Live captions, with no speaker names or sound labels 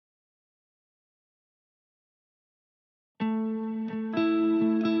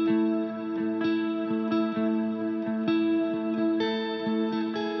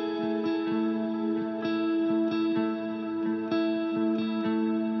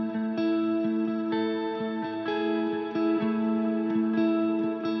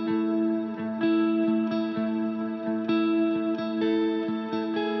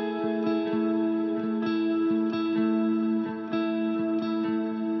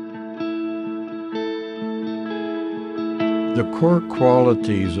The core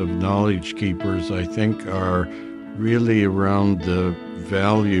qualities of knowledge keepers, I think, are really around the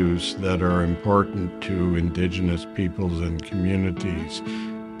values that are important to Indigenous peoples and communities.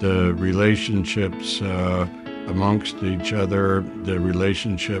 The relationships amongst each other, the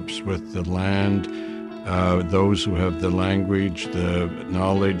relationships with the land, those who have the language, the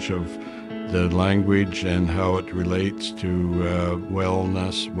knowledge of the language and how it relates to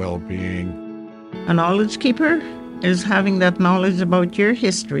wellness, well being. A knowledge keeper is having that knowledge about your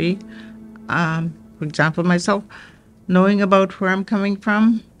history. For example, myself, knowing about where I'm coming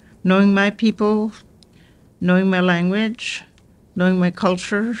from, knowing my people, knowing my language, knowing my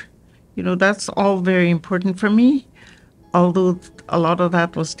culture. That's all very important for me. Although a lot of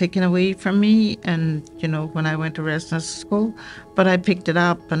that was taken away from me, and when I went to residence school, but I picked it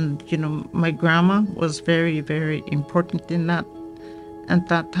up, and my grandma was very, very important in that at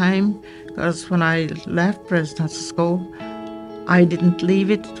that time, because when I left residence school, I didn't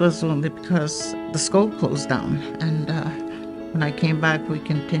leave it. It was only because the school closed down, and when I came back,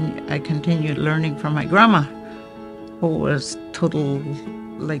 I continued learning from my grandma, who was total,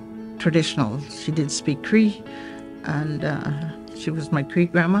 like, traditional. She did speak Cree, and she was my Cree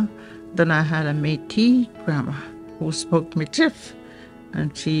grandma. Then I had a Métis grandma who spoke Michif,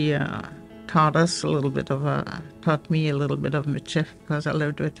 and she taught me a little bit of Michif because I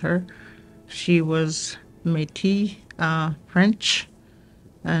lived with her. She was Métis, French,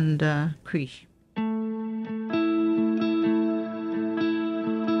 and Cree.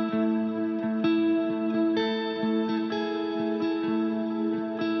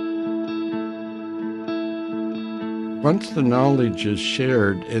 Once the knowledge is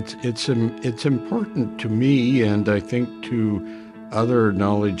shared, it's important to me, and I think to other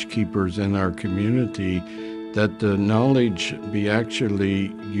knowledge keepers in our community, that the knowledge be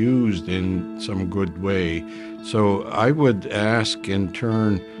actually used in some good way. So I would ask in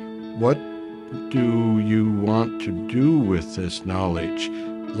turn, what do you want to do with this knowledge?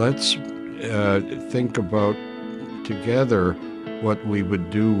 Let's think about together what we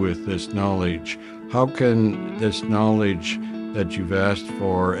would do with this knowledge. How can this knowledge that you've asked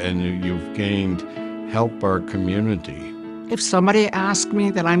for and you've gained help our community? If somebody asks me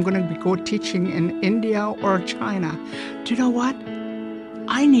that I'm going to go teaching in India or China, do you know what?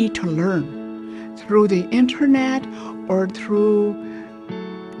 I need to learn through the internet or through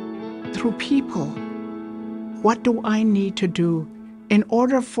people. What do I need to do in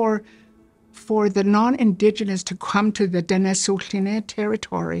order for the non-Indigenous to come to the Dene-Sultine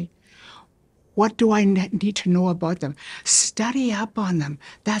territory? What do I need to know about them? Study up on them.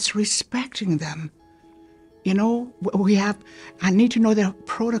 That's respecting them. I need to know the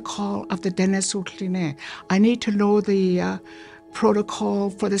protocol of the Dene-Sultine. I need to know the protocol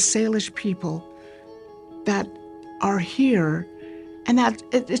for the Salish people that are here. And that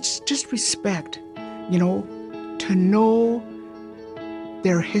it's just respect, to know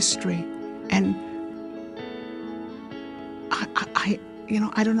their history. And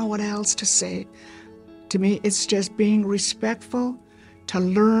I don't know what else to say. To me, it's just being respectful, to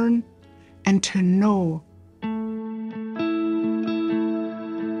learn, and to know.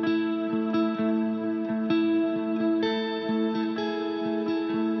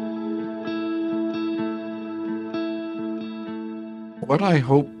 What I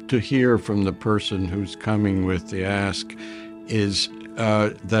hope to hear from the person who's coming with the ask is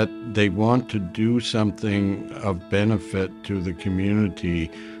that they want to do something of benefit to the community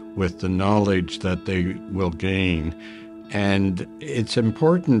with the knowledge that they will gain. And it's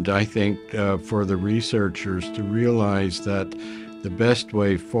important, I think, for the researchers to realize that the best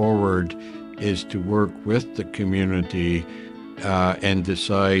way forward is to work with the community and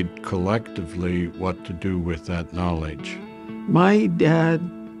decide collectively what to do with that knowledge. My dad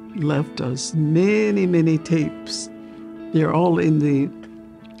left us many, many tapes. They're all in the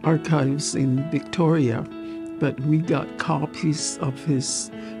archives in Victoria, but we got copies of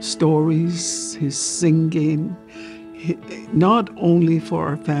his stories, his singing, not only for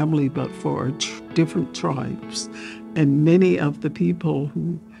our family, but for our different tribes. And many of the people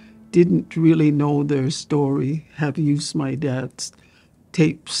who didn't really know their story have used my dad's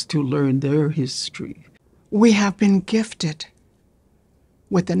tapes to learn their history. We have been gifted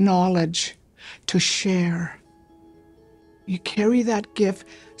with the knowledge to share. You carry that gift,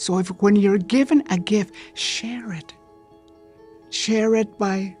 so when you're given a gift, share it. Share it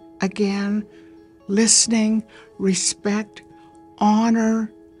by, again, listening, respect,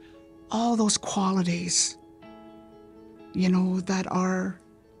 honor, all those qualities, that are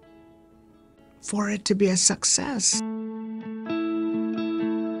for it to be a success.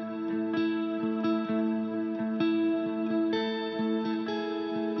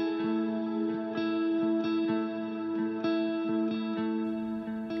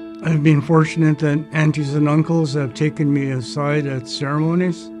 I've been fortunate that aunties and uncles have taken me aside at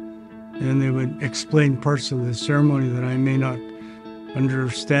ceremonies, and they would explain parts of the ceremony that I may not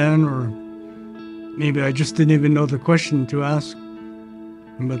understand, or maybe I just didn't even know the question to ask.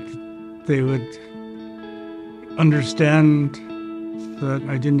 But they would understand that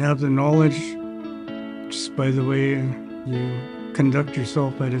I didn't have the knowledge just by the way you conduct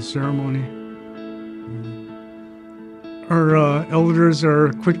yourself at a ceremony. Our elders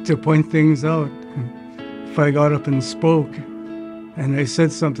are quick to point things out. If I got up and spoke and I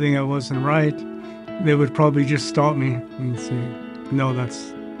said something that wasn't right, they would probably just stop me and say, "No,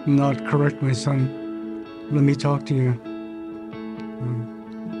 that's not correct, my son. Let me talk to you."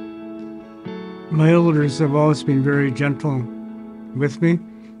 My elders have always been very gentle with me,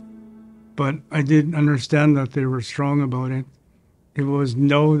 but I did understand that they were strong about it. If it was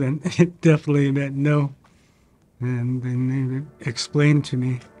no, then it definitely meant no. And then they would explain to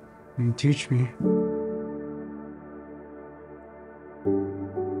me and teach me.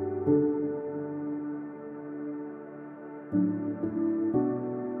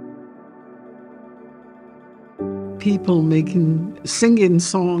 People singing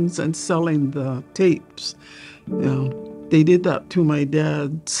songs and selling the tapes. They did that to my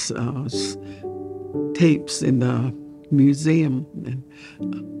dad's tapes in the museum,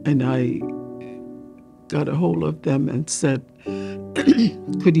 and I got a hold of them and said,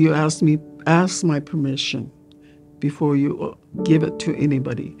 "Could you ask my permission before you give it to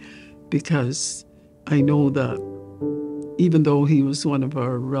anybody?" Because I know that even though he was one of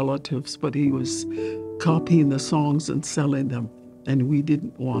our relatives, but he was copying the songs and selling them, and we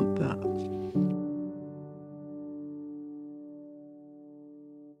didn't want that.